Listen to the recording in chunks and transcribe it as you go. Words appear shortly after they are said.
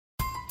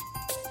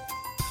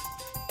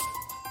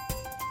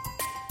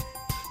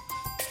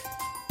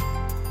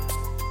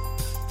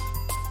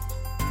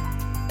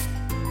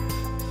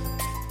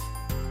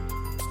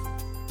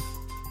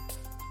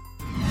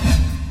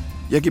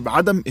يجب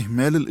عدم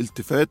إهمال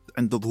الالتفات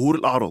عند ظهور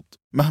الأعراض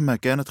مهما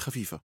كانت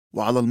خفيفة،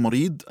 وعلى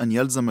المريض أن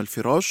يلزم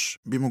الفراش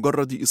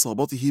بمجرد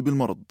إصابته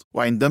بالمرض.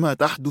 وعندما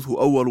تحدث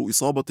أول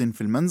إصابة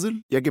في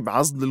المنزل يجب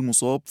عزل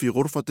المصاب في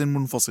غرفة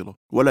منفصلة،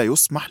 ولا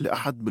يسمح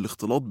لأحد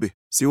بالاختلاط به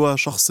سوى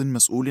شخص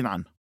مسؤول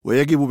عنه.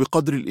 ويجب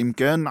بقدر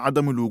الإمكان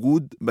عدم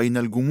الوجود بين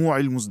الجموع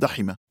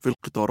المزدحمة في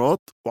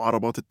القطارات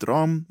وعربات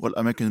الترام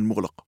والأماكن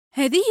المغلقة.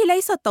 هذه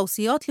ليست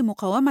توصيات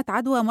لمقاومة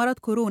عدوى مرض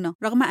كورونا،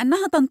 رغم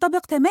أنها تنطبق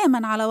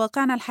تماماً على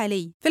واقعنا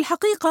الحالي. في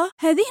الحقيقة،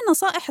 هذه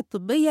النصائح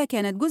الطبية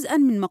كانت جزءاً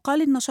من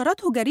مقال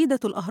نشرته جريدة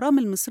الأهرام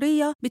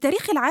المصرية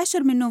بتاريخ 10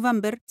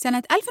 نوفمبر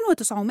سنة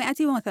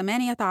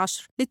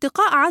 1918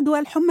 لاتقاء عدوى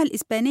الحمى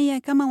الإسبانية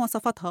كما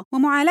وصفتها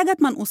ومعالجة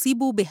من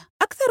أصيبوا بها.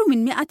 أكثر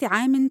من 100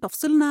 عام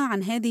تفصلنا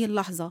عن هذه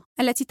اللحظة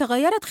التي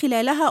تغيرت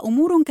خلالها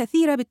أمور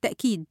كثيرة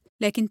بالتأكيد،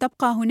 لكن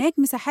تبقى هناك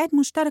مساحات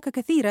مشتركة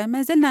كثيرة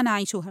ما زلنا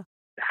نعيشها.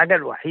 الحاجة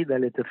الوحيدة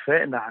اللي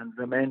تفرقنا عن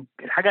زمان،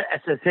 الحاجة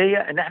الأساسية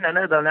إن إحنا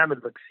نقدر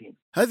نعمل فاكسين.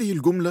 هذه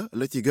الجملة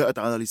التي جاءت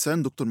على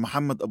لسان دكتور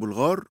محمد أبو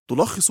الغار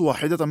تلخص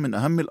واحدة من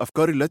أهم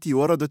الأفكار التي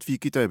وردت في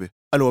كتابه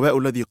الوباء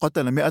الذي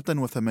قتل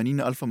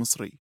 180 ألف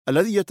مصري،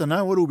 الذي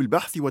يتناول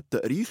بالبحث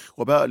والتاريخ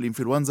وباء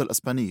الإنفلونزا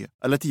الأسبانية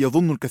التي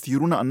يظن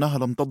الكثيرون أنها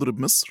لم تضرب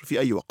مصر في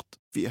أي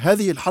وقت. في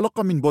هذه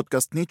الحلقة من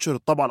بودكاست نيتشر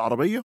الطبعة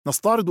العربية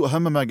نستعرض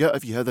أهم ما جاء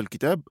في هذا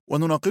الكتاب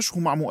ونناقشه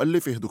مع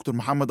مؤلفه دكتور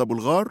محمد أبو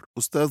الغار،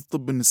 أستاذ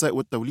طب النساء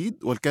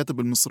والتوليد والكاتب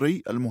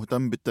المصري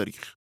المهتم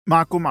بالتاريخ.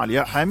 معكم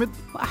علياء حامد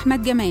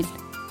وأحمد جمال.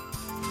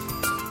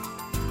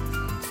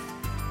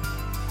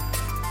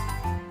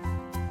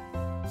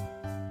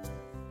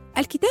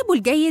 الكتاب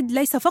الجيد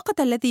ليس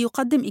فقط الذي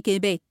يقدم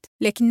إجابات،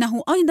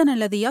 لكنه أيضاً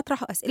الذي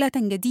يطرح أسئلة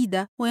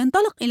جديدة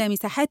وينطلق إلى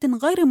مساحات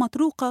غير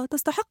مطروقة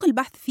تستحق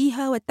البحث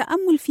فيها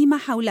والتأمل فيما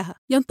حولها.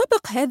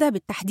 ينطبق هذا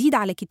بالتحديد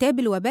على كتاب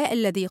الوباء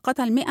الذي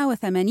قتل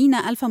 180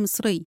 ألف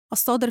مصري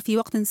الصادر في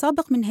وقت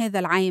سابق من هذا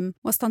العام،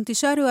 وسط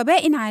انتشار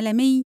وباء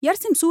عالمي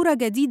يرسم صورة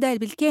جديدة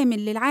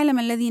بالكامل للعالم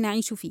الذي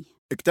نعيش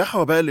فيه. اجتاح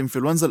وباء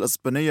الإنفلونزا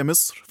الأسبانية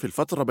مصر في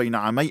الفترة بين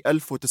عامي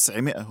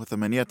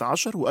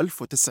 1918 و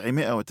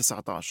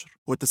 1919،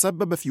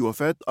 وتسبب في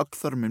وفاة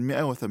أكثر من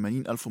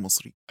 180 ألف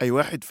مصري، أي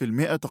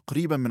 1%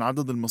 تقريبا من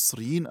عدد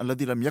المصريين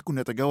الذي لم يكن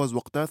يتجاوز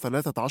وقتها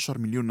 13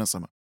 مليون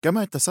نسمة.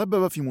 كما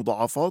تسبب في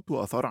مضاعفات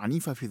وآثار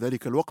عنيفة في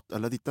ذلك الوقت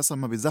الذي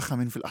اتسم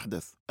بزخم في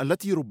الأحداث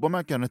التي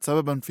ربما كانت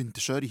سببا في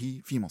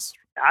انتشاره في مصر.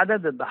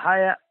 عدد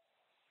الضحايا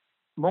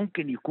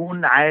ممكن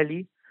يكون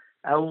عالي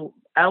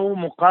أو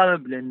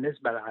مقارب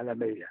للنسبة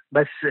العالمية،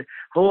 بس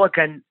هو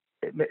كان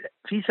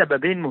في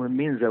سببين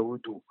مهمين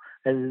زودوه.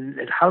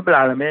 الحرب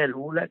العالمية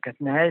الأولى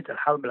كانت نهاية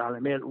الحرب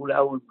العالمية الأولى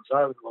أول ما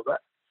ظهر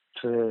الوباء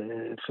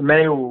في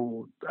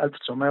مايو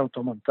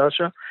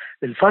 1918.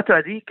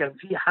 الفترة دي كان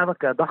في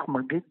حركة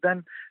ضخمة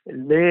جدا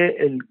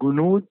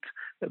للجنود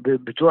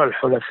بتوع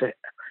الحلفاء،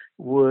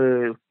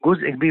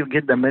 وجزء كبير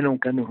جدا منهم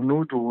كانوا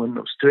هنود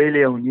ومن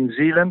أستراليا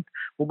ونيوزيلاند،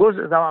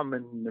 وجزء طبعا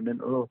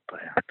من أوروبا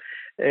يعني.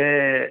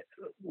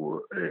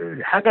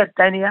 الحاجة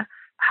الثانية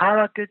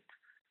حركة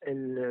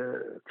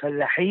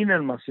الفلاحين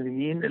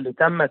المصريين اللي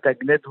تم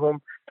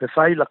تجنيدهم في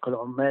فيلق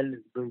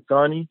العمال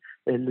البريطاني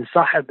اللي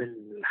صاحب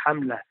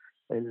الحملة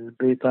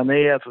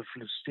البريطانية في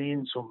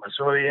فلسطين ثم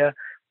سوريا،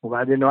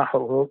 وبعدين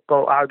راحوا أوروبا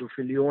وقعدوا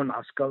في ليون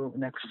عسكروا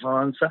هناك في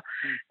فرنسا.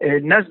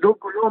 الناس دول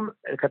كلهم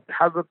كانت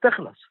الحرب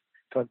بتخلص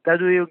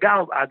فابتدوا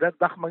يرجعوا بأعداد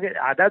ضخمة جدا.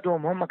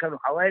 أعدادهم هم كانوا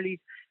حوالي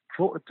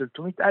فوق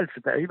 300 ألف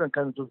تقريبا،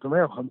 كانوا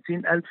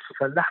 350 ألف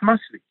فلاح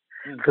مصري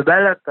في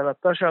بلد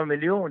 13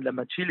 مليون.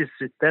 لما تشيل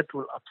الستات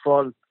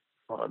والأطفال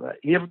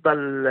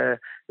يفضل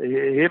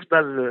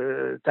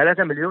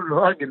 3 مليون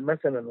راجل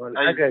مثلا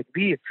ولا حاجة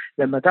كبير.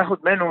 لما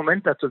تاخد منهم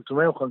انت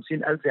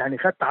 350 ألف يعني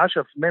خدت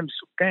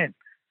 10%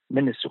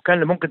 من السكان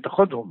اللي ممكن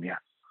تاخدهم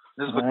يعني.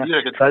 نسبة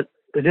كبيرة جدا.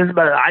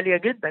 نسبة عالية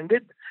جدا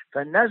جدا.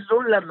 فالناس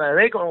دول لما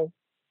رجعوا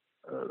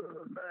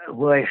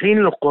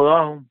ورايحين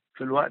لقراهم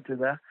في الوقت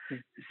ده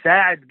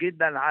ساعد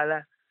جدا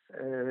على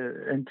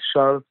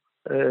انتشار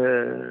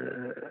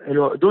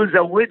دول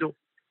زودوا.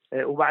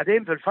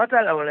 وبعدين في الفترة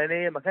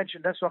الأولانية ما كانش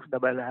الناس واخدة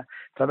بالها،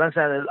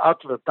 فمثلا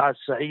القطر بتاع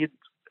الصعيد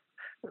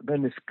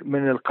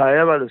من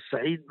القاهرة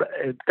للصعيد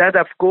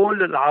ابتدى في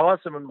كل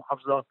العواصم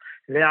المحافظات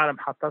اللي هي على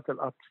محطات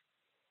القطر،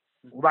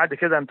 وبعد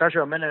كده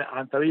انتشر منها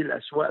عن طريق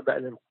الأسواق بقى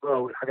للقرى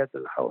والحاجات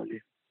اللي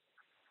حواليها.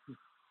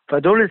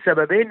 فدول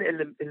السببين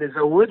اللي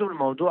زودوا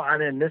الموضوع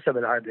عن النسب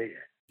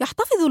العادية.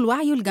 يحتفظ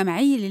الوعي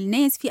الجمعي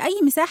للناس في أي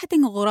مساحة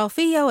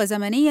جغرافية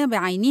وزمنية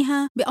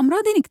بعينها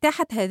بأمراض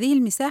اجتاحت هذه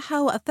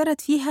المساحة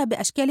وأثرت فيها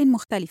بأشكال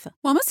مختلفة،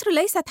 ومصر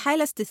ليست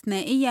حالة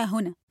استثنائية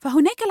هنا،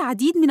 فهناك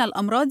العديد من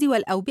الأمراض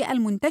والأوبئة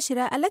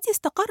المنتشرة التي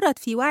استقرت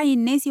في وعي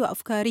الناس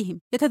وأفكارهم،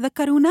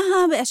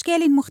 يتذكرونها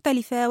بأشكال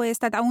مختلفة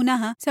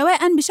ويستدعونها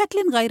سواء بشكل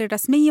غير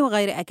رسمي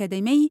وغير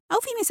أكاديمي أو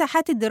في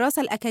مساحات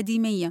الدراسة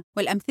الأكاديمية،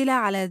 والأمثلة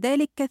على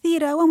ذلك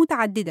كثيرة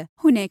ومتعددة.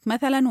 هناك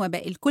مثلا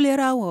وباء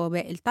الكوليرا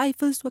ووباء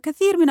التايفوس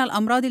وكثير من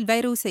الأمراض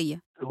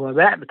الفيروسية.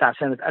 الوباء بتاع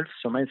سنة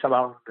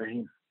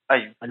 1947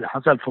 أيوة. اللي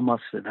حصل في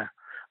مصر ده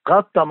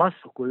غطى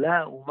مصر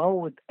كلها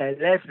وموت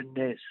آلاف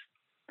الناس،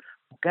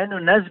 وكانوا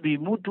الناس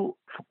بيموتوا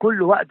في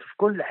كل وقت في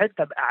كل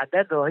حتة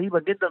بأعداد رهيبة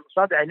جدا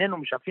قصاد عينيهم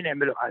ومش عارفين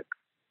يعملوا حاجة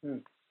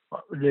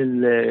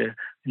لل...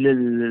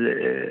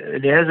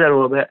 لهذا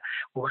الوباء.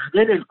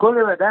 وبعدين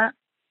الكوليرا ده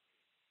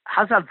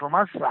حصل في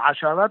مصر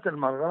عشرات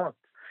المرات،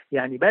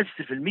 يعني بس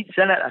في 100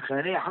 سنة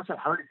الأخرانية حصل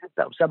حوالي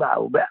 6 أو 7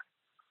 أوباء.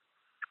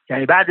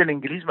 يعني بعد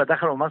الإنجليز ما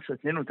دخلوا مصر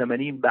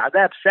 82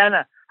 بعدها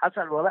بسنة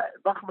حصل وباء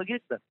ضخم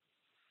جدا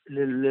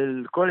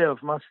للكوليرا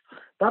في مصر.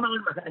 طبعا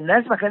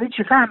الناس ما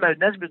كانتش فاهمة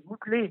الناس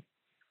بتموت ليه.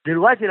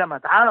 دلوقتي لما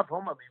تعرف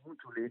هم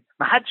بيموتوا ليه،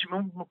 ما حدش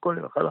بيموت من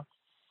الكوليرا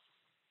خلاص.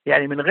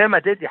 يعني من غير ما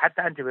تدي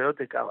حتى انتي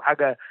بيوتيك او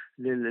حاجه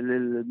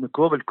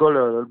للميكروب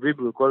الكوليرا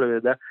الفيبرو الكوليرا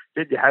ده،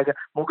 تدي حاجه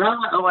مجرد.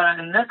 اولا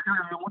الناس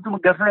كانوا بيموتوا من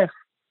الجفاف،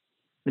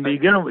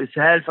 بيجي لهم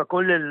اسهال،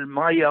 فكل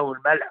الميه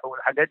والملح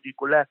والحاجات دي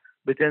كلها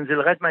بتنزل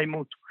لغايه ما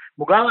يموتوا.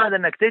 مجرد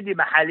انك تدي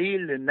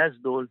محاليل للناس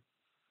دول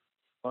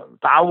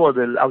تعوض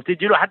او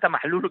تدي له حتى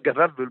محلول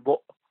الجفاف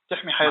بالبق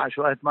تحمي حياته مع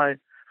شويه ميه،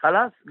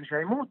 خلاص مش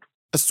هيموتوا.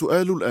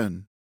 السؤال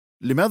الآن: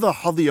 لماذا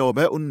حظي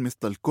وباء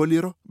مثل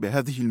الكوليرا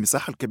بهذه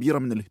المساحة الكبيرة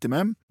من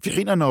الاهتمام في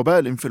حين أن وباء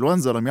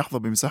الإنفلونزا لم يحظى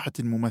بمساحة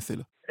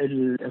مماثلة؟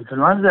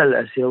 الإنفلونزا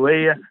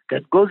الآسيوية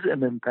كانت جزء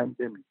من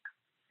بانديميك،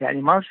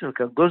 يعني مصر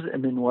كانت جزء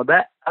من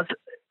وباء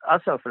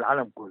أثر في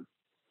العالم كله.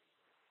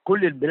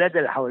 كل البلاد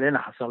اللي حوالينا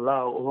حصل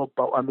لها،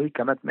 أوروبا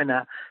وأمريكا مات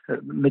منها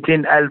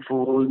 200,000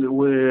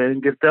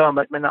 وإنجلترا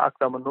مات منها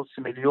أكثر من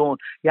 500,000.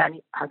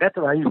 يعني حاجات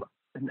رهيبة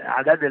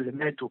الأعداد اللي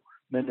ماتوا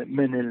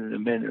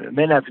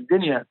منها في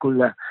الدنيا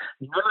كلها.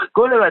 إنما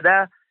الكوليرا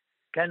ده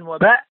كان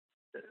وباء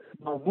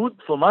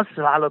موجود في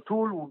مصر على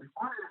طول،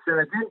 وكل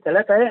 2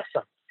 3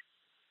 يحصل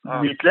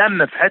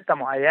بيتلم في حته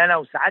معينه،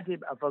 وساعات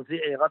يبقى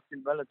فظيع يغطي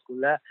البلد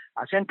كلها.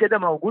 عشان كده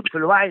موجود في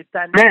الوعي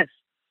بتاع الناس.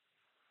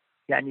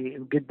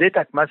 يعني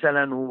جدتك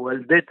مثلا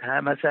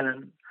ووالدتها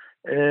مثلا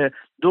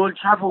دول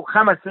شافوا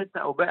 5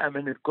 6 أوباء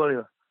من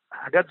الكوليرا،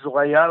 حاجات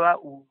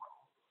صغيره.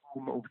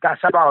 وبتاع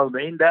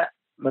 47 ده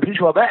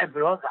مفيش وباء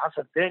انفلونزا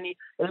حصل تاني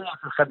الا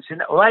في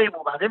الخمسينات قريب،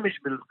 وبعدين مش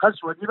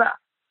بالقسوه دي بقى.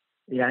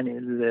 يعني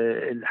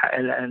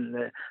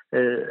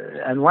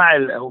انواع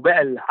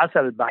الاوباء اللي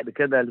حصلت بعد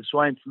كده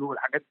السواين فلو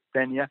والحاجات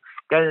الثانيه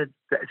كانت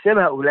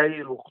تاثيرها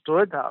قليل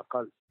وخطورتها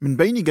اقل. من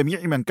بين جميع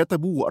من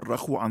كتبوا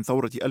وأرخوا عن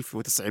ثورة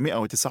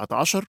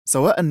 1919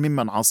 سواء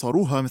ممن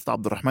عاصروها مثل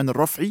عبد الرحمن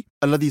الرفعي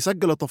الذي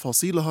سجل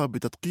تفاصيلها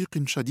بتدقيق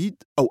شديد،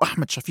 أو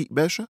أحمد شفيق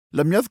باشا،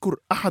 لم يذكر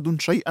أحد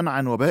شيئا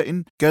عن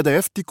وباء كاد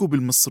يفتك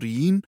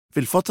بالمصريين في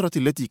الفترة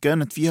التي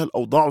كانت فيها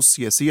الأوضاع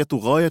السياسية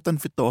غاية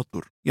في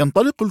التوتر.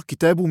 ينطلق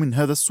الكتاب من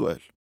هذا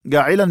السؤال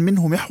جاعلا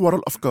منه محور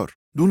الأفكار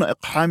دون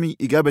إقحام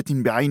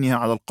إجابة بعينها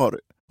على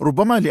القارئ،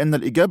 ربما لأن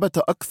الإجابة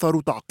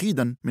أكثر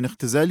تعقيدا من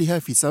اختزالها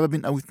في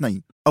سبب أو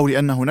 2، أو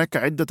لأن هناك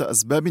عدة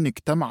أسباب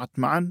اجتمعت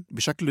معا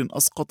بشكل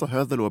أسقط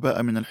هذا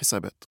الوباء من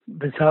الحسابات.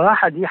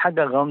 بصراحة دي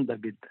حاجة غامضة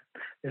جدا.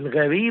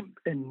 الغريب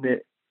إن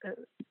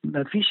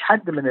ما فيش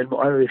حد من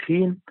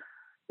المؤرخين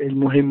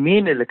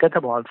المهمين اللي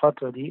كتبوا على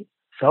الفترة دي،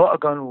 سواء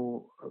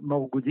كانوا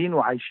موجودين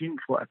وعايشين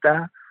في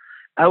وقتها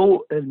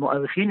أو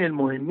المؤرخين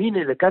المهمين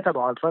اللي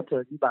كتبوا على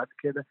الفترة دي بعد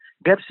كده،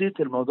 جاب سيرة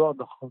الموضوع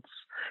ده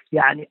خالص.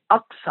 يعني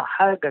أقصى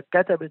حاجة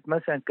كتبت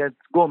مثلا كانت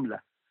جملة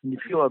إن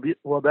في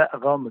وباء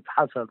غامض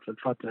حصل في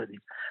الفترة دي،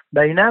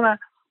 بينما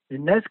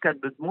الناس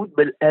كانت بتموت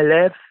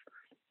بالآلاف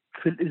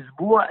في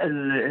الأسبوع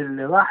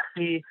اللي راح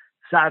فيه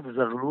سعد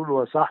زغلول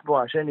وصاحبه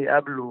عشان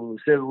يقابلوا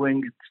سير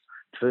وينجت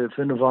في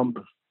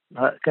نوفمبر.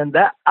 كان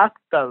ده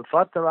أكتر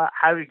فترة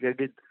حرجة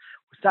جدا.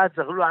 سعد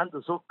زغلول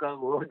عنده سكر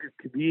وراجل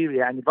كبير،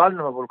 يعني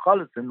فالنربل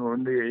خالص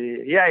انه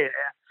يعيا.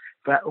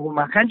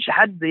 وما كانش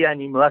حد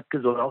يعني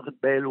مركز ولا واخد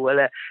باله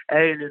ولا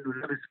قايل انه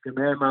لابس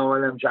كمامه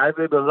ولا مش عارف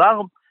ايه،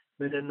 بالرغم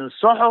من ان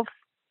الصحف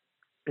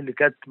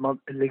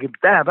اللي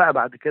جبتها بقى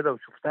بعد كده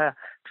وشفتها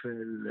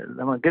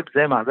لما جبت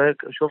زي ما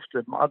حضرتك شفت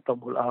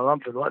المقطم والاهرام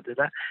في الوقت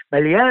ده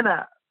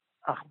مليانه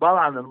اخبار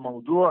عن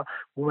الموضوع،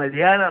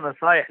 ومليانه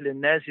نصايح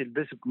للناس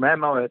يلبسوا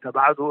كمامه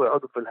ويتباعدوا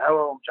ويقعدوا في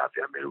الهواء ومش عارف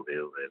يعملوا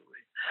ايه وايه.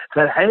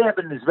 فالحقيقه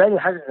بالنسبه لي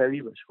حاجه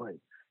غريبه شويه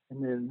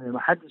ان ما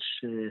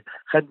حدش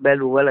خد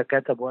باله ولا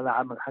كتب ولا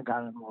عمل حاجه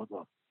عن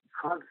الموضوع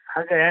خالص.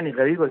 حاجه يعني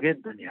غريبه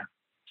جدا يعني.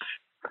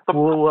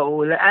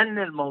 ولان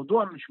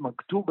الموضوع مش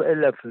مكتوب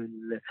الا في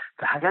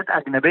حاجات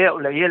اجنبيه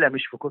قليله،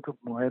 مش في كتب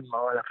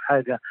مهمه ولا في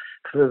حاجه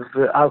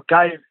في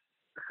اركايف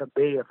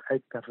مخبيه في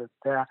حته في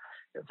بتاع.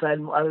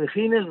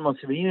 فالمؤرخين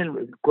المصريين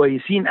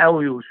الكويسين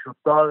قوي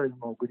والشطار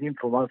الموجودين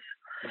في مصر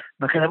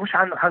ما كتبوش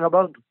عنه حاجه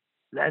برضه،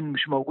 لان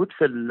مش موجود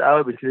في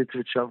العربي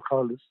ليتريتشر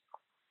خالص،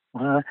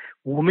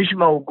 ومش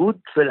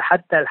موجود في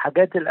حتى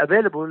الحاجات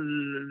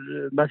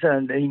الافيلبل مثلا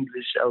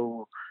انجلش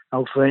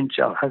او فرنش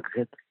او حاجه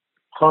كده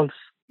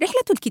خالص.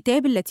 رحلة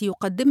الكتاب التي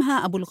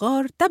يقدمها أبو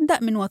الغار تبدأ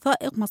من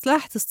وثائق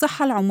مصلحة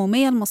الصحة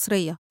العمومية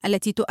المصرية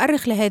التي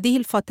تؤرخ لهذه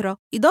الفترة،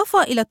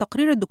 إضافة إلى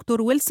تقرير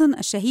الدكتور ويلسون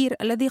الشهير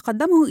الذي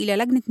قدمه إلى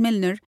لجنة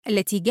ميلنر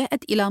التي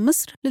جاءت إلى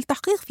مصر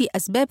للتحقيق في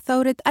أسباب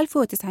ثورة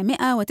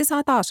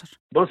 1919.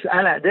 بص،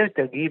 أنا قدرت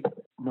أجيب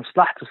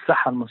مصلحة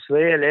الصحة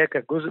المصرية اللي هي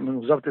كانت جزء من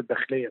وزارة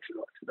الداخلية في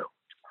الوقت ده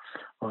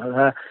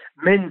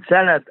من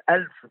سنة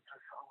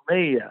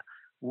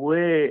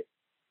 1915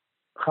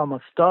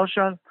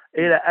 1915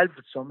 إلى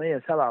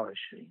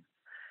 1927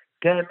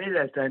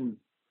 كاملة،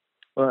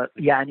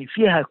 يعني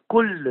فيها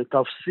كل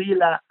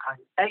تفصيلة عن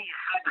أي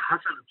حاجة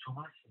حصلت في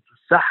مصر في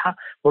الصحة،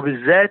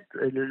 وبالذات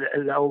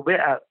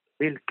الأوبئة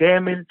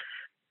بالكامل،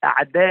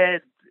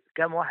 أعداد،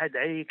 كم واحد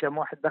عي، كم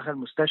واحد دخل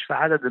مستشفى،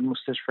 عدد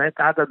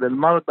المستشفيات، عدد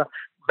المرضى،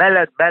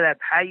 بلد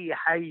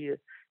حي،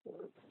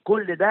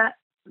 كل ده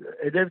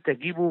قدرت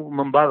أجيبه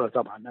من بره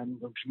طبعا، أنا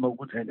مش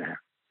موجود هنا.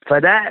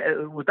 فده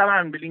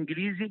وطبعا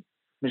بالإنجليزي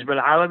مش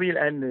بالعربي،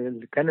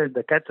 لأن كان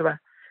الدكاترة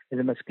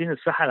اللي ماسكين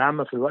الصحة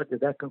العامة في الوقت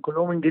ده كان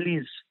كلهم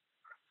إنجليز،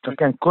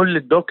 فكان كل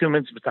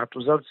الدوكيومنتس بتاعت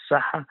وزارة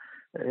الصحة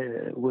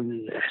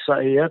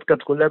والإحصائيات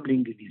كانت كلها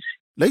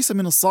بالإنجليزي. ليس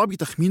من الصعب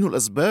تخمين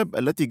الأسباب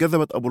التي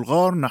جذبت أبو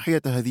الغار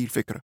ناحية هذه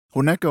الفكرة.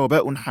 هناك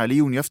وباء حالي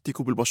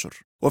يفتك بالبشر،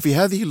 وفي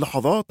هذه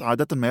اللحظات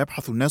عادة ما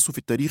يبحث الناس في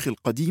التاريخ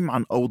القديم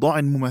عن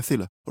أوضاع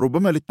مماثلة،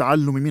 ربما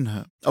للتعلم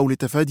منها أو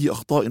لتفادي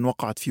أخطاء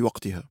وقعت في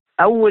وقتها.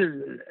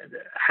 أول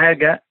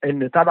حاجة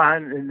إن طبعا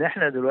إن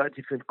إحنا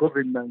دلوقتي في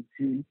الكوفيد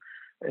 19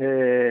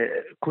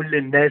 كل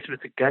الناس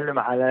بتتكلم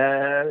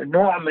على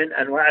نوع من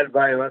أنواع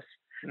الفيروس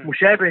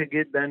مشابه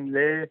جدا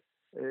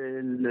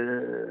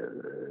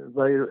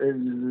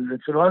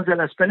الانفلونزا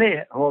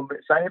الاسبانيه. هو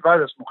صحيح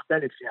فيروس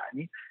مختلف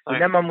يعني،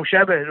 انما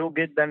مشابه له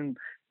جدا،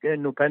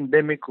 كانه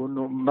بانديميك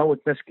وانه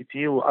موت ناس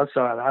كتير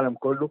واثر على العالم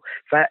كله.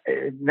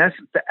 فالناس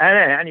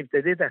انا يعني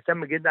ابتديت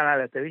اهتم جدا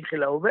على تاريخ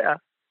الاوبئه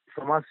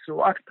في مصر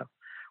واكتر،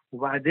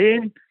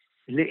 وبعدين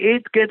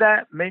لقيت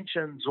كده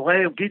منشن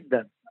صغير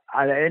جدا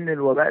على ان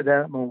الوباء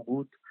ده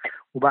موجود.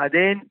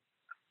 وبعدين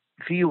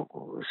في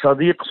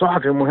صديق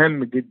صحفي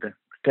مهم جدا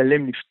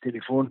كلمني في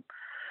التليفون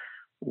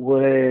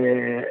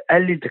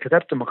وقال لي انت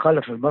كتبت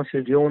مقالة في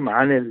المصري اليوم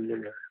عن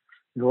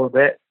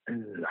الوباء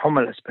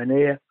الحمى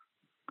الاسبانية،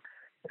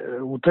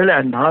 وطلع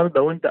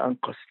النهاردة وانت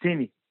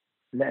انقذتني،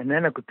 لان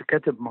انا كنت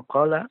كاتب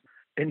مقالة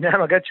انها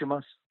ما جاتش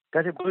مصر،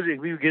 كاتب جزء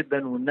كبير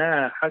جدا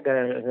وانها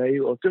حاجة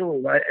غريبة. قلت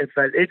له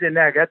فلقيت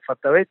انها جت،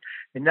 فاضطريت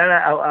ان انا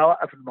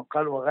اوقف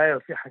المقال واغير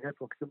فيه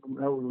حاجات واكتبه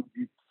من اول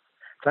وجديد.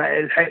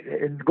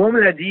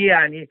 فالجملة دي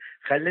يعني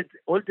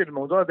قلت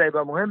الموضوع ده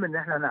يبقى مهم ان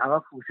احنا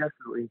نعرفه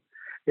شكله ايه.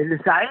 اللي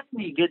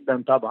ساعدني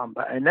جدا طبعا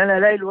بقى ان انا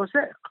الاقي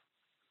الوثائق.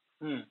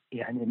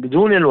 يعني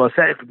بدون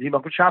الوثائق دي ما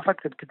كنتش عارف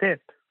اكتب كتاب،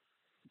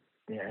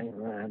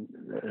 يعني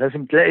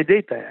لازم تلاقي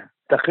ديتا. يعني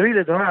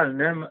تقرير دماغ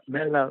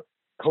المال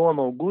هو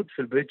موجود في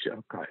البريتش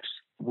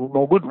اركايفز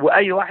وموجود،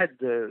 واي واحد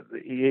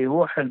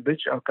يروح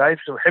البريتش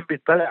اركايفز ويحب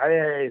يطلع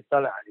عليه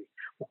يطلع عليه،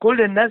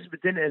 وكل الناس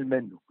بتنقل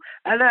منه.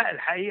 انا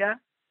الحقيقه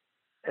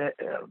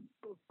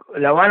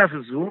لو انا في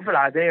الظروف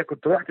العاديه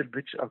كنت رحت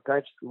البريتش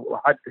اركايفز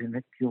وقعدت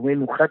هناك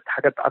يومين وخدت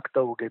حاجات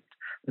اكتر وجبت،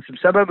 بس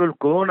بسبب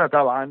الكورونا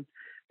طبعا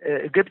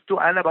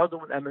جبته انا برضه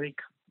من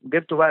امريكا،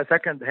 جبته بقى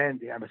سكند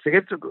هاند يعني، بس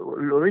جبت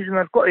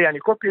الاوريجينال يعني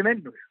كوبي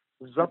منه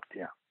بالظبط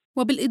يعني.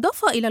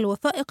 وبالإضافة إلى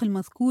الوثائق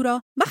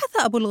المذكورة،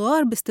 بحث أبو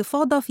الغار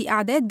باستفاضة في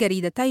أعداد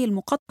جريدتي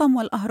المقطم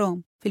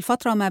والأهرام في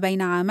الفترة ما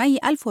بين عامي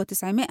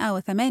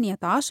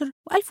 1918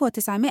 و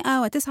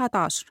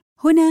 1919.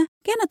 هنا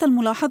كانت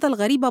الملاحظة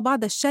الغريبة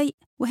بعض الشيء،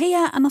 وهي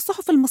أن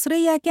الصحف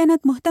المصرية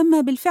كانت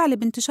مهتمة بالفعل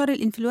بانتشار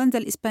الإنفلونزا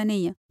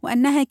الإسبانية،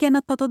 وأنها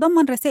كانت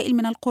تتضمن رسائل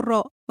من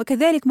القراء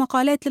وكذلك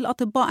مقالات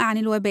للأطباء عن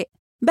الوباء،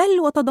 بل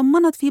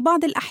وتضمنت في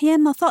بعض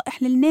الأحيان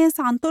نصائح للناس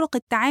عن طرق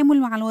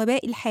التعامل مع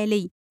الوباء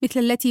الحالي، مثل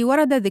التي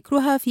ورد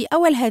ذكرها في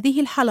أول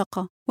هذه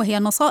الحلقة، وهي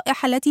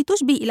النصائح التي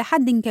تشبه إلى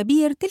حد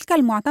كبير تلك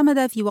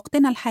المعتمدة في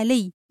وقتنا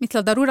الحالي،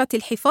 مثل ضرورة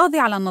الحفاظ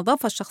على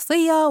النظافة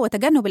الشخصية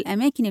وتجنب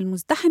الأماكن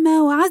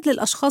المزدحمة وعزل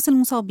الأشخاص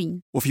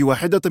المصابين. وفي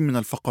واحدة من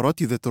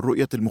الفقرات ذات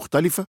الرؤية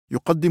المختلفة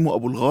يقدم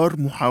أبو الغار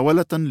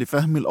محاولة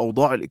لفهم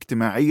الأوضاع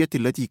الاجتماعية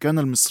التي كان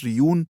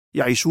المصريون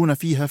يعيشون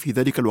فيها في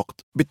ذلك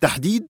الوقت،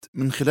 بالتحديد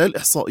من خلال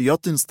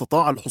إحصائيات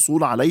استطاع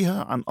الحصول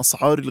عليها عن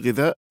أسعار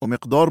الغذاء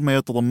ومقدار ما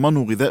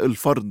يتضمنه غذاء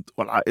الفرد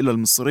والعائلة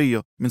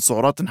المصرية من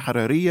سعرات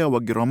حرارية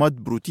وجرامات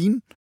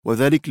بروتين،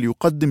 وذلك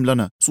ليقدم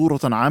لنا صورة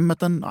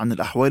عامة عن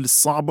الأحوال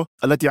الصعبة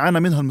التي عانى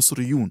منها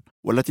المصريون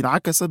والتي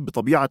انعكست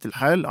بطبيعة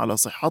الحال على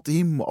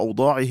صحتهم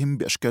وأوضاعهم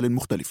بأشكال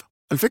مختلفة.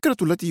 الفكرة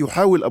التي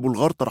يحاول أبو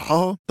الغار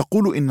طرحها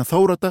تقول إن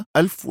ثورة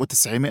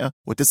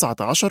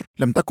 1919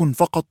 لم تكن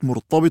فقط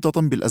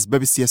مرتبطة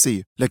بالأسباب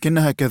السياسية،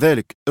 لكنها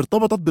كذلك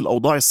ارتبطت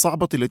بالأوضاع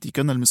الصعبة التي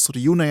كان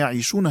المصريون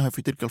يعيشونها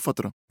في تلك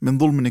الفترة من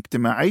ظلم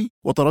اجتماعي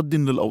وترد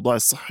للأوضاع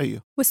الصحية.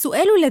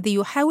 والسؤال الذي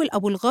يحاول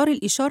أبو الغار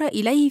الإشارة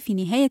إليه في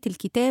نهاية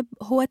الكتاب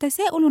هو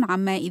تساؤل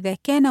عما إذا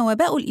كان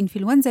وباء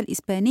الإنفلونزا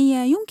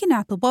الإسبانية يمكن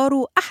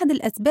اعتباره أحد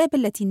الأسباب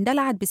التي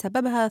اندلعت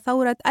بسببها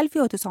ثورة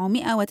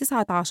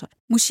 1919،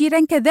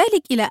 مشيراً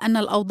كذلك إلى أن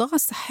الأوضاع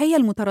الصحية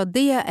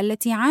المتردية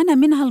التي عانى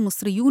منها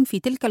المصريون في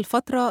تلك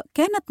الفترة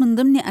كانت من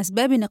ضمن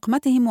أسباب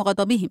نقمتهم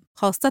وغضبهم،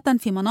 خاصة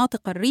في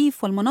مناطق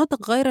الريف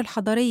والمناطق غير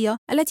الحضرية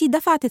التي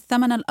دفعت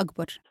الثمن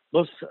الأكبر.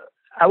 بص،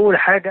 أول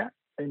حاجة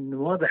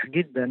إنه واضح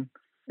جداً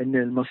إن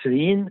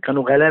المصريين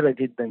كانوا غلابة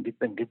جداً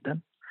جداً جداً.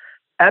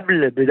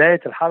 قبل بداية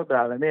الحرب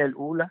العالمية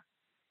الأولى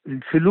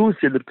الفلوس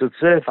اللي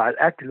بتتصرف على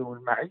الأكل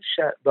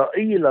والمعيشة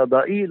ضئيلة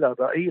ضئيلة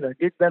ضئيلة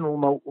جداً،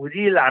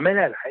 ودي اللي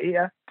عملها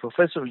الحقيقة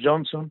بروفيسور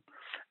جونسون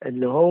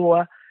اللي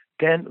هو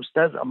كان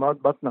أستاذ أمراض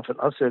بطنة في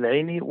القصر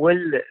العيني،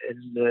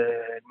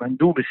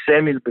 والمندوب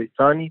السامي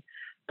البريطاني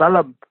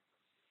طلب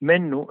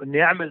منه أن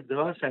يعمل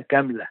دراسة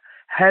كاملة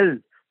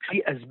هل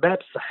في أسباب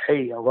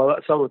صحية وراء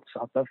ثورة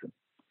 19.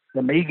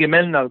 لما يجي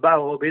ميلنر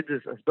بقى وهو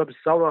بيدرس أسباب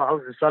الثورة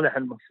عاوز يصالح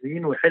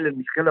المصريين ويحل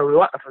المشكلة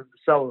ويوقف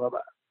الثورة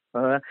بقى،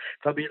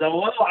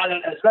 فبيدوروا على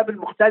الأسباب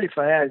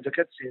المختلفة، يعني إذا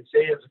كانت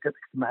سياسية، إذا كانت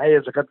اجتماعية،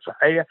 إذا كانت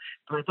صحية،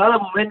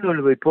 فطلبوا منه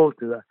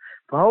الريبورت ده.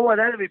 فهو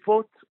ده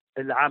الريبورت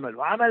اللي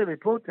عمل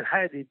ريبورت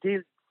الحقيقة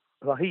ديتيل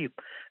رهيب،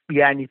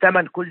 يعني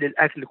تمن كل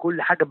الأكل،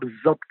 كل حاجة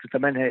بالظبط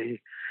تمنها إيه.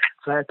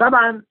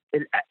 فطبعا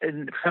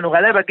كانوا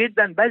غلابة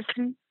جدا، بس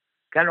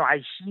كانوا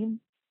عايشين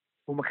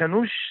وما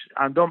كانوش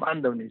عندهم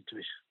اندر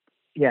نيوتريشن،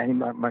 يعني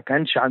ما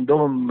كانش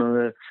عندهم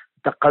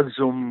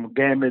تقزم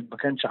جامد، ما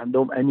كانش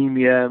عندهم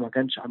انيميا، ما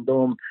كانش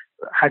عندهم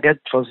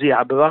حاجات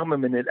فظيعه بالرغم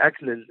من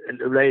الاكل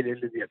القليل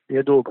اللي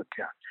يدوبك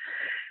يعني.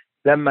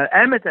 لما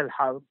قامت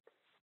الحرب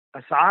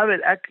اسعار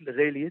الاكل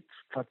غليت،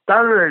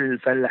 فاضطر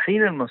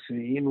الفلاحين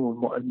المصريين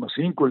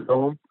والمصريين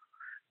كلهم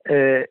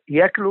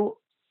ياكلوا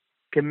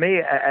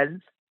كميه اقل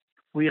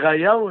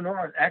ويغيروا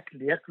نوع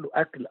الاكل،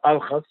 ياكلوا اكل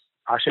ارخص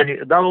عشان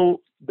يقدروا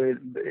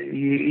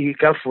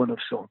يكفوا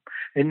نفسهم.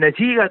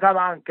 النتيجة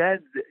طبعا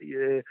كانت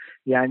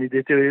يعني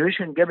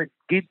ديتيريوريشن جامد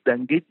جدا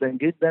جدا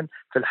جدا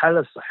في الحالة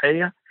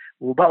الصحية،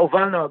 وبقوا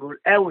فالنربل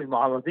قوي،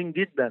 معرضين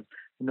جدا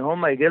ان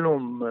هم يجي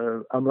لهم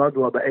امراض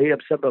وبائية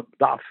بسبب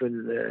ضعف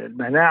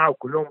المناعة،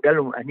 وكلهم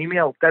جالهم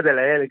انيميا، وابتدى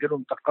العيال يجي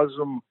لهم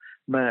تقزم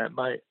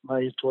ما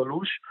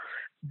يطولوش.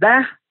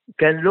 ده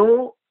كان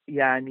له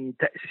يعني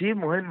تأثير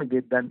مهم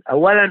جدا.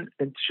 اولا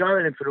انتشار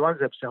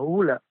الانفلونزا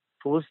بسهولة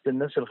في وسط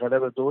الناس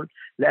الغلابة دول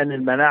لأن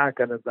المناعة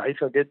كانت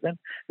ضعيفة جدا.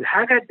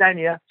 الحاجة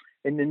الثانية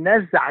إن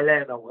الناس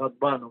زعلانة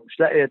وغضبانة ومش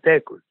لاقية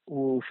تاكل،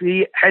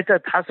 وفي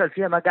حتت حصل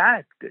فيها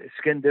مجاعات،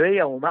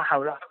 اسكندرية وما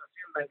حولها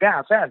فيها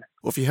مجاعة فعلا.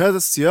 وفي هذا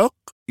السياق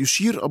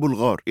يشير أبو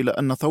الغار إلى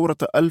أن ثورة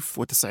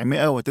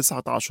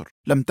 1919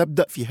 لم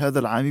تبدأ في هذا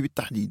العام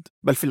بالتحديد،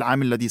 بل في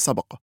العام الذي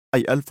سبقه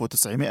أي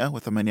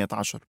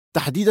 1918،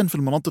 تحديدا في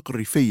المناطق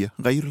الريفية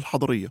غير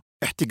الحضرية،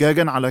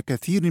 احتجاجا على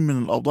كثير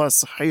من الأوضاع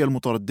الصحية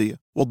المتردية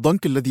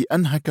والضنك الذي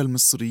أنهك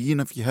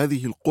المصريين في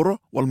هذه القرى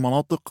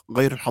والمناطق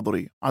غير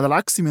الحضرية، على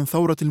العكس من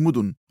ثورة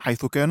المدن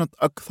حيث كانت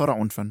أكثر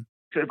عنفا.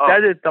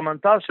 ابتدت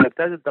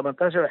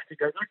 18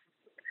 احتجاجات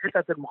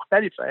الحتت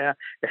المختلفة، يعني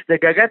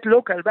احتجاجات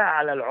لوكال بقى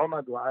على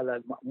العمد وعلى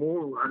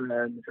المأمور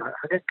وعلى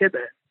حاجات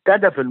كده.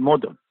 ابتدى في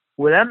المدن،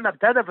 ولما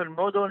ابتدى في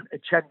المدن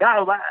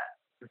اتشجعوا بقى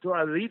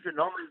بتوع الريف ان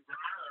هم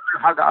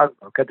يعملوا حاجة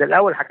أكبر. كانت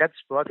الأول حاجات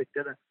سبوراديك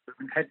كده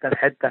من حتة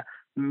لحتة،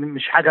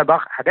 مش حاجة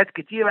ضخمة، حاجات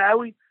كتيرة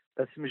قوي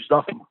بس مش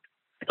ضخمة.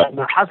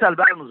 لما حصل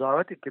بقى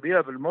المظاهرات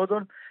الكبيرة في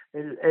المدن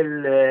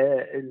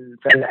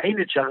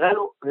الفلاحين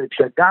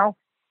اتشجعوا،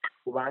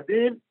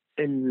 وبعدين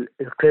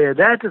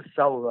القيادات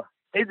الثورة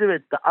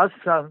قدرت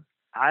تأثر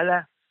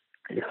على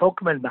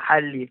الحكم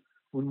المحلي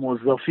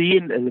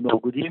والموظفين اللي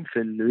موجودين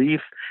في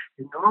الريف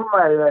ان هم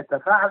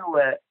يتفاعلوا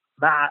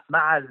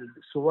مع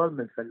الثوار من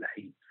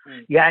الفلاحين،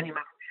 يعني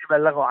ما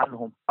يبلغوا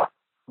عنهم.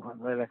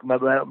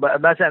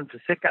 مثلا في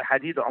السكه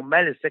الحديد،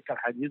 عمال السكه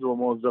الحديد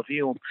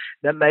وموظفيهم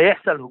لما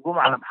يحصل هجوم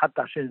على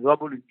محطه عشان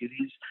يضربوا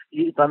الانجليز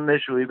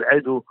يطنشوا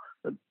ويبعدوا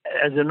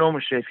انهم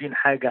مش شايفين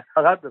حاجه،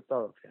 غض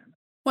الطرف يعني.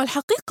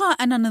 والحقيقة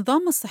أن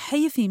النظام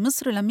الصحي في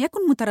مصر لم يكن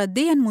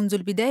متردياً منذ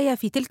البداية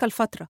في تلك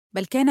الفترة،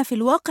 بل كان في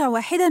الواقع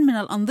واحداً من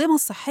الأنظمة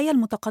الصحية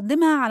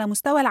المتقدمة على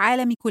مستوى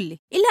العالم كله،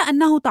 إلا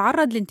أنه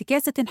تعرض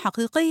لانتكاسة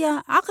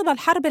حقيقية عقب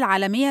الحرب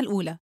العالمية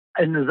الأولى.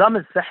 النظام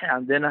الصحي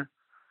عندنا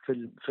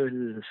في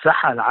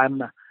الصحة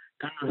العامة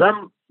كان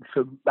نظام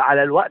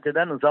على الوقت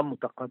ده نظام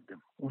متقدم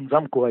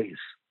ونظام كويس،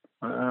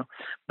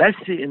 بس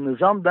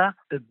النظام ده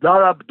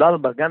اتضرب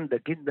ضربة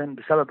جامدة جدا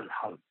بسبب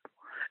الحرب.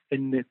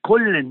 ان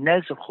كل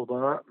الناس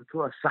الخبراء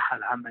بتوع الصحة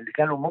العامة اللي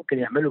كانوا ممكن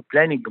يعملوا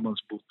بلاننج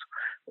مظبوط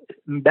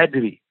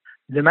بدري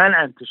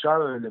لمنع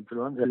انتشار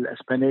الانفلونزا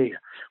الاسبانية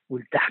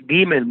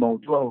والتحجيم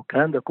الموضوع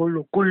والكلام ده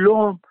كله،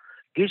 كلهم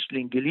الجيش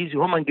الانجليزي،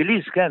 هم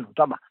انجليز كانوا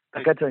طبعا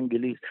دكاتره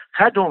انجليز،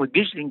 خدهم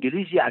الجيش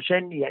الانجليزي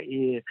عشان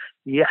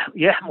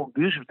يحموا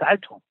الجيوش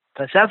بتاعتهم،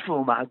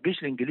 فسافروا مع الجيش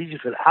الانجليزي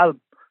في الحرب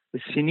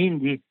السنين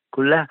دي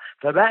كلها.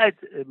 فبقت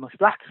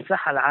مصلحه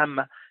الصحه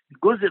العامه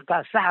الجزء بتاع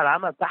الصحه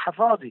العامه بتاعها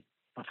فاضي،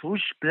 ما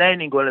فيهوش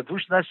بلاننج ولا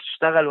فيهوش ناس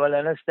تشتغل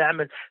ولا ناس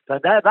تعمل،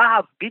 فده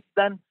ضعف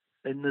جدا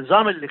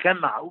النظام اللي كان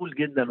معقول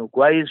جدا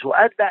وكويس،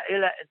 وادى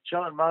الى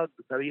انتشار المرض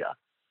بطريقه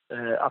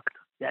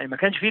اكتر. يعني ما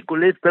كانش فيه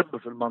كليه طب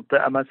في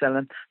المنطقه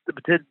مثلا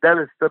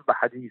بتدرس طب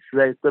حديث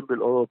زي الطب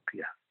الاوروبي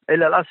يعني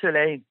الا القصر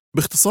العيني.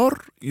 باختصار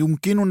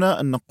يمكننا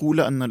أن نقول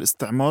أن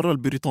الاستعمار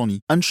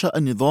البريطاني أنشأ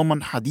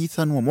نظاما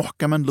حديثا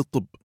ومحكما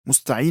للطب،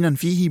 مستعينا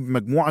فيه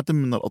بمجموعة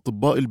من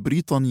الأطباء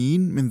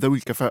البريطانيين من ذوي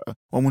الكفاءة،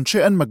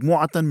 ومنشئا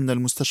مجموعة من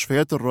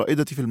المستشفيات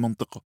الرائدة في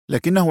المنطقة،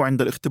 لكنه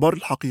عند الاختبار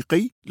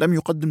الحقيقي لم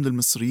يقدم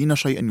للمصريين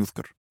شيئا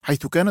يذكر،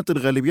 حيث كانت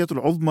الغالبية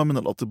العظمى من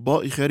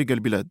الأطباء خارج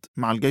البلاد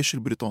مع الجيش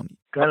البريطاني.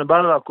 كانوا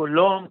بره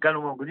كلهم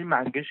كانوا موجودين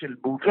مع الجيش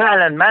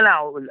وفعلا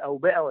منعوا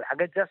الأوبئة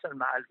والحاجات تحصل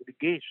مع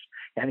الجيش.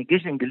 يعني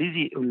الجيش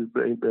الإنجليزي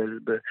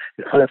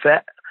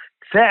الحلفاء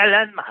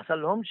فعلا ما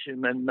حصل لهمش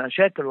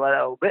مشاكل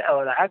ولا أوبئة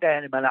ولا حاجة،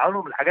 يعني منعوا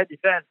لهم الحاجات دي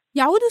فعلا.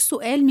 يعود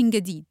السؤال من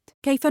جديد: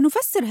 كيف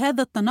نفسر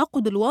هذا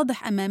التناقض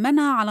الواضح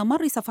أمامنا على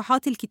مر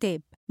صفحات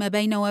الكتاب ما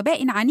بين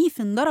وباء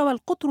عنيف ضرب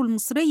القطر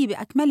المصري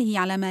بأكمله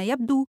على ما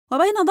يبدو،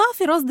 وبين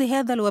ضعف رصد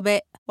هذا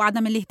الوباء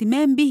وعدم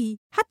الاهتمام به،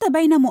 حتى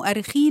بين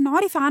مؤرخين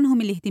عرف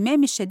عنهم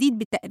الاهتمام الشديد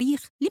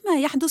بالتأريخ لما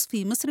يحدث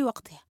في مصر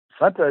وقتها؟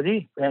 الفترة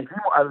دي يعني في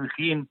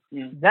مؤرخين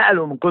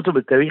نقلوا من كتب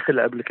التاريخ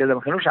اللي قبل كده،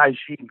 ما كانوش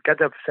عايشين.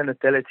 كتب في سنة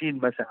 30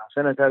 مثلا أو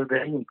سنة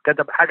 40،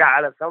 كتب حاجة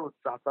على ثورة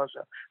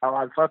 19 أو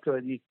على الفترة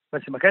دي،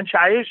 بس ما كانش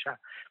عايشها.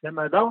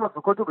 لما دور في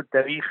كتب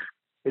التاريخ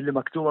اللي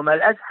مكتوبة ما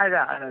لقاش حاجة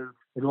على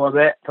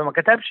الوباء، فما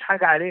كتبش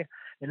حاجة عليه.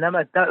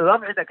 إنما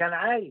الربع ده كان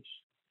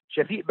عايش،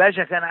 شفيق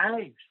باشا كان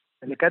عايش،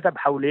 اللي كتب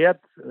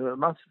حوليات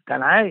مصر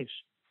كان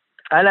عايش.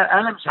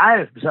 أنا مش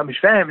عارف، بس مش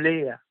فاهم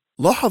ليه.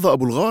 لاحظ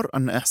أبو الغار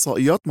أن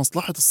إحصائيات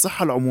مصلحة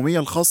الصحة العمومية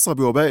الخاصة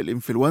بوباء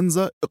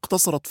الإنفلونزا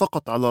اقتصرت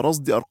فقط على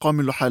رصد أرقام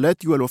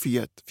الحالات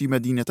والوفيات في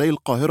مدينتي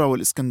القاهرة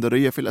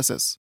والإسكندرية في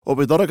الأساس،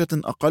 وبدرجة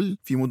أقل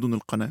في مدن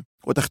القناة،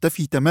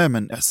 وتختفي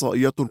تماما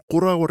إحصائيات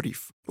القرى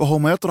والريف، وهو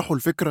ما يطرح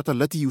الفكرة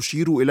التي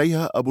يشير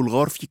إليها أبو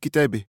الغار في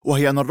كتابه،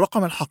 وهي أن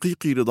الرقم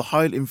الحقيقي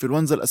لضحايا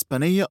الإنفلونزا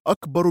الأسبانية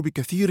أكبر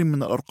بكثير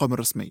من الأرقام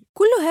الرسمية.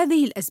 كل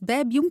هذه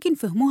الأسباب يمكن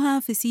فهمها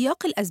في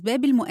سياق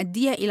الأسباب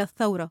المؤدية إلى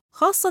الثورة،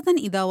 خاصة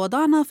إذا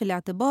وضعنا في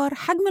الاعتبار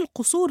حجم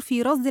القصور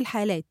في رصد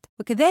الحالات،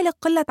 وكذلك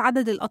قلة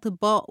عدد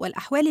الأطباء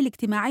والأحوال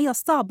الاجتماعية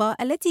الصعبة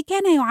التي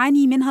كان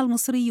يعاني منها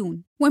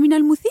المصريون. ومن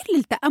المثير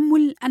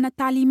للتأمل أن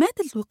التعليمات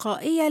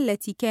الوقائية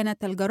التي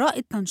كانت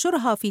الجرائد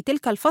تنشرها في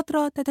تلك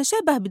الفترة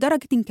تتشابه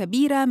بدرجة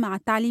كبيرة مع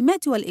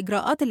التعليمات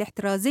والإجراءات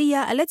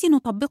الاحترازية التي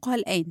نطبقها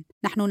الآن.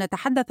 نحن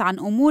نتحدث عن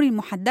أمور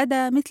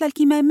محددة مثل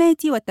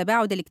الكمامات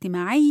والتباعد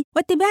الاجتماعي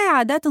واتباع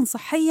عادات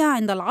صحية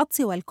عند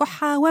العطس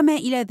والكحة وما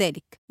إلى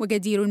ذلك.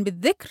 وجدير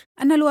بالذكر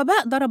أن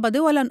الوباء ضرب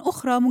دولاً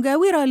أخرى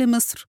مجاورة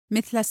لمصر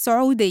مثل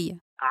السعودية.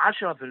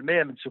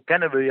 10% من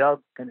سكان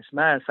الرياض، كان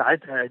اسمها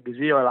ساعتها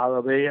الجزيرة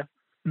العربية،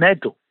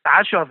 ماتوا.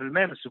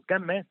 10% من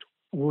السكان ماتوا،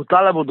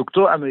 وطلبوا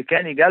دكتور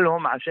أمريكاني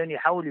جالهم عشان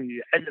يحاول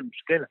يحل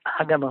المشكلة.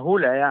 حاجة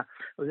مهولة يعني.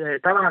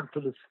 طبعا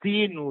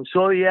فلسطين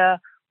وسوريا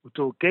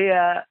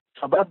وتركيا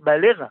إصابات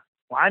بالغة،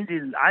 وعندي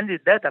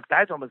الداتا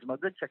بتاعتهم، بس ما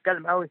قدرتش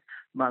اتكلم قوي،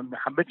 ما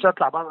حبيتش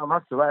اطلع بره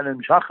مصر بقى لان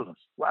مش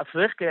هخلص.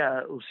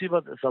 وافريقيا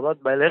اصيبت اصابات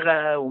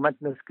بالغه ومات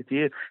ناس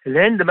كتير.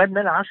 الهند مات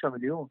منها 10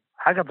 مليون،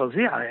 حاجه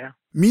فظيعه يعني.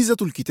 ميزة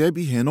الكتاب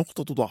هي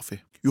نقطة ضعفه.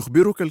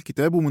 يخبرك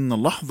الكتاب من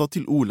اللحظة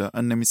الأولى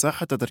أن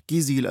مساحة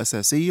تركيزه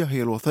الأساسية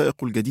هي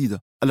الوثائق الجديدة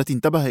التي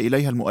انتبه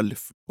إليها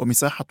المؤلف،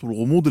 ومساحة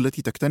الغموض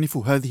التي تكتنف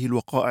هذه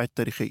الوقائع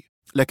التاريخية.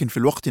 لكن في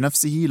الوقت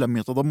نفسه لم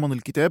يتضمن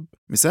الكتاب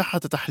مساحة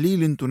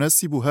تحليل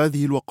تناسب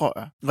هذه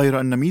الوقائع، غير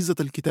أن ميزة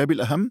الكتاب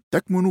الأهم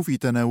تكمن في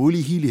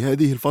تناوله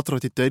لهذه الفترة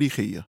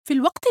التاريخية. في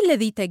الوقت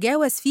الذي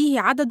تجاوز فيه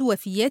عدد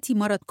وفيات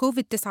مرض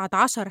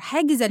كوفيد-19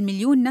 حاجز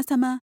 1,000,000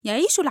 نسمة،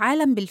 يعيش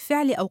العالم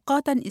بالفعل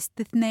أوقاتاً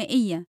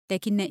استثنائية،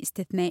 لكن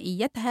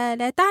استثنائيتها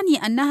لا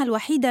تعني أنها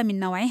الوحيدة من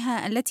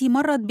نوعها التي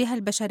مرت بها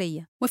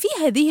البشرية. وفي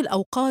هذه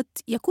الأوقات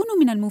يكون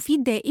من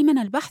المفيد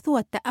دائماً البحث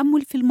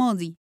والتأمل في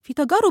الماضي، في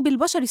تجارب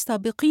البشر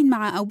السابقين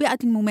مع أوبئة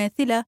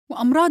مماثلة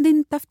وأمراض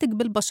تفتك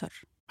بالبشر،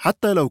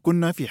 حتى لو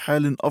كنا في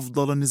حال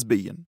أفضل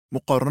نسبياً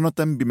مقارنة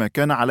بما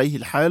كان عليه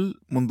الحال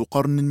منذ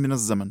قرن من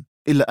الزمن،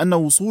 إلا أن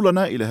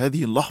وصولنا إلى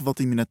هذه اللحظة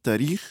من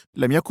التاريخ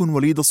لم يكن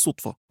وليد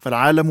الصدفة،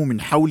 فالعالم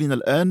من حولنا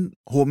الآن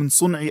هو من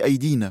صنع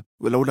أيدينا،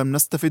 ولو لم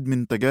نستفد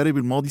من تجارب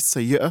الماضي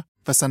السيئة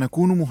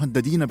فسنكون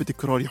مهددين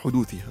بتكرار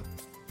حدوثها.